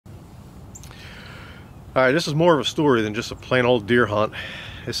All right, this is more of a story than just a plain old deer hunt.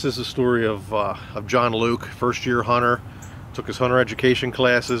 This is the story of John Luke, first year hunter, took his hunter education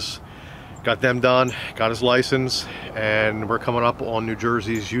classes, got them done, got his license, and we're coming up on New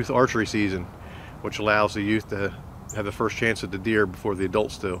Jersey's youth archery season, which allows the youth to have the first chance at the deer before the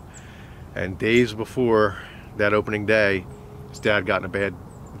adults do. And days before that opening day, his dad got in a bad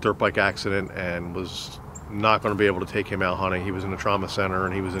dirt bike accident and was not going to be able to take him out hunting. He was in the trauma center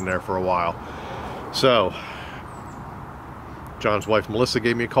and he was in there for a while. So John's wife Melissa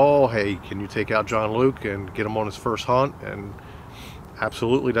gave me a call. Hey, can you take out John Luke and get him on his first hunt? And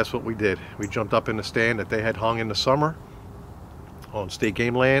absolutely, that's what we did. We jumped up in the stand that they had hung in the summer on state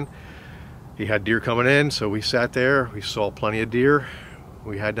game land. He had deer coming in, so we sat there. We saw plenty of deer.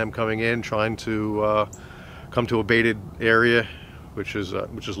 We had them coming in trying to come to a baited area, which is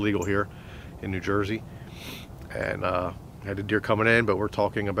legal here in New Jersey, and had the deer coming in. But we're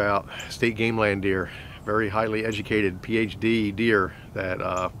talking about state game land deer, very highly educated PhD deer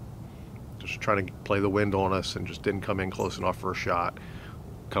that just trying to play the wind on us and just didn't come in close enough for a shot.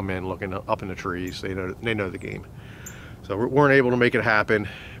 Come in looking up in the trees. They know the game, so we weren't able to make it happen.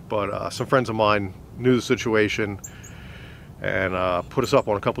 But some friends of mine knew the situation and put us up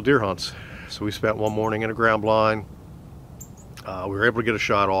on a couple deer hunts. So we spent one morning in a ground blind. We were able to get a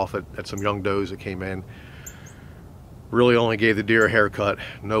shot off at some young does that came in. Really only gave the deer a haircut,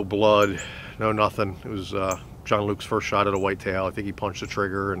 no blood, no nothing. It was John Luke's first shot at a whitetail. I think he punched the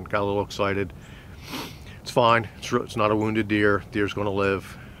trigger and got a little excited. It's fine. It's not a wounded deer. Deer's going to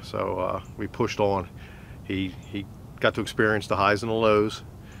live. So we pushed on. He got to experience the highs and the lows.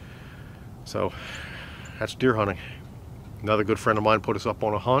 So that's deer hunting. Another good friend of mine put us up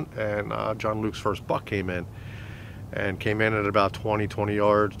on a hunt, and John Luke's first buck came in at about 25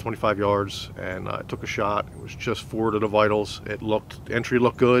 yards, and I took a shot. It was just forward of the vitals. Entry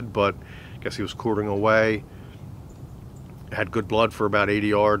looked good, but I guess he was quartering away. Had good blood for about 80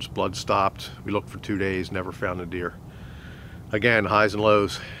 yards. Blood stopped. We looked for 2 days, never found a deer. Again, highs and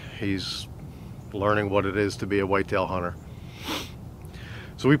lows. He's learning what it is to be a whitetail hunter.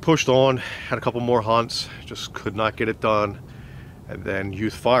 So we pushed on, had a couple more hunts, just could not get it done. And then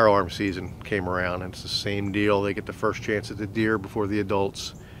youth firearm season came around, and it's the same deal. They get the first chance at the deer before the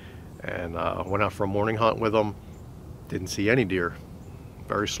adults. And went out for a morning hunt with them. Didn't see any deer.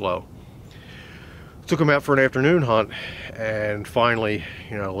 Very slow. Took them out for an afternoon hunt, and finally,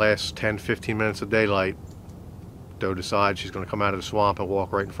 last 10-15 minutes of daylight, doe decides she's going to come out of the swamp and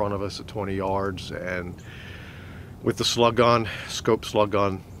walk right in front of us at 20 yards. And with the scope slug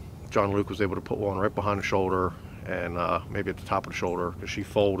gun, John Luke was able to put one right behind the shoulder and maybe at the top of the shoulder, because she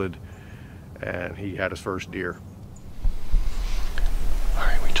folded, and he had his first deer. All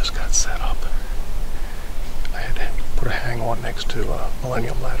right, we just got set up. I had to put a hang on next to a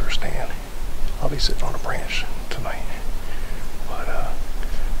Millennium ladder stand. I'll be sitting on a branch tonight, but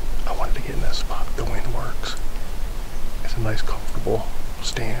I wanted to get in that spot. The wind works. It's a nice, comfortable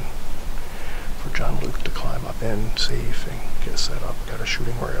stand for John Luke to climb up in safe and get set up. Got a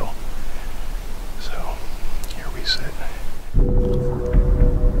shooting rail. So here we sit.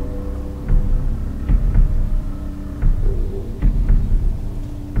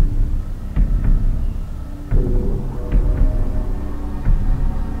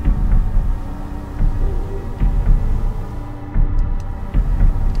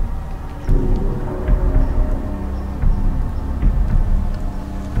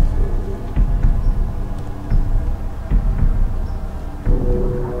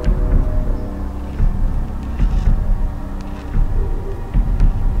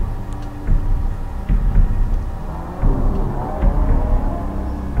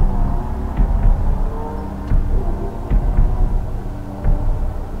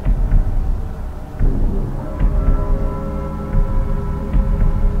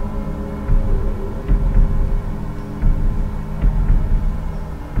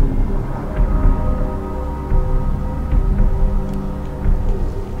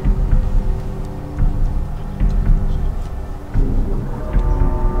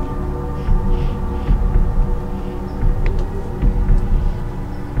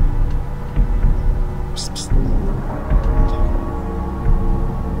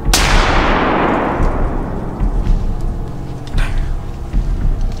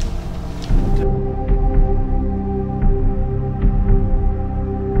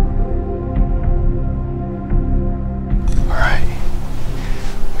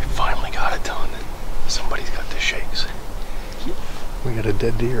 We got a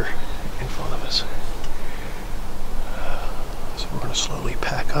dead deer in front of us. So we're going to slowly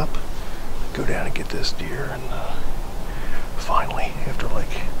pack up, go down and get this deer, and finally, after like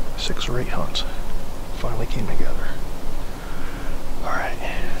 6 or 8 hunts, finally came together. All right,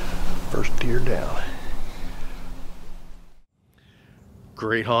 first deer down.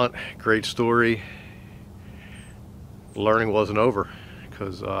 Great hunt, great story. Learning wasn't over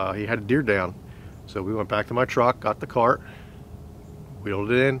because he had a deer down. So we went back to my truck, got the cart,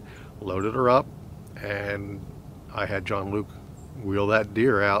 wheeled it in, loaded her up, and I had John Luke wheel that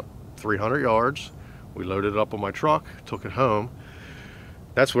deer out 300 yards. We loaded it up on my truck, took it home.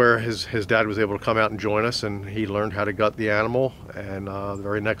 That's where his dad was able to come out and join us, and he learned how to gut the animal. And the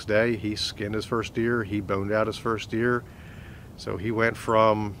very next day, he skinned his first deer, he boned out his first deer. So he went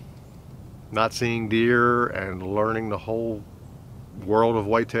from not seeing deer and learning the whole world of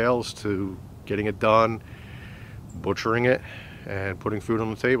whitetails to getting it done, butchering it, and putting food on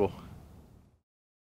the table.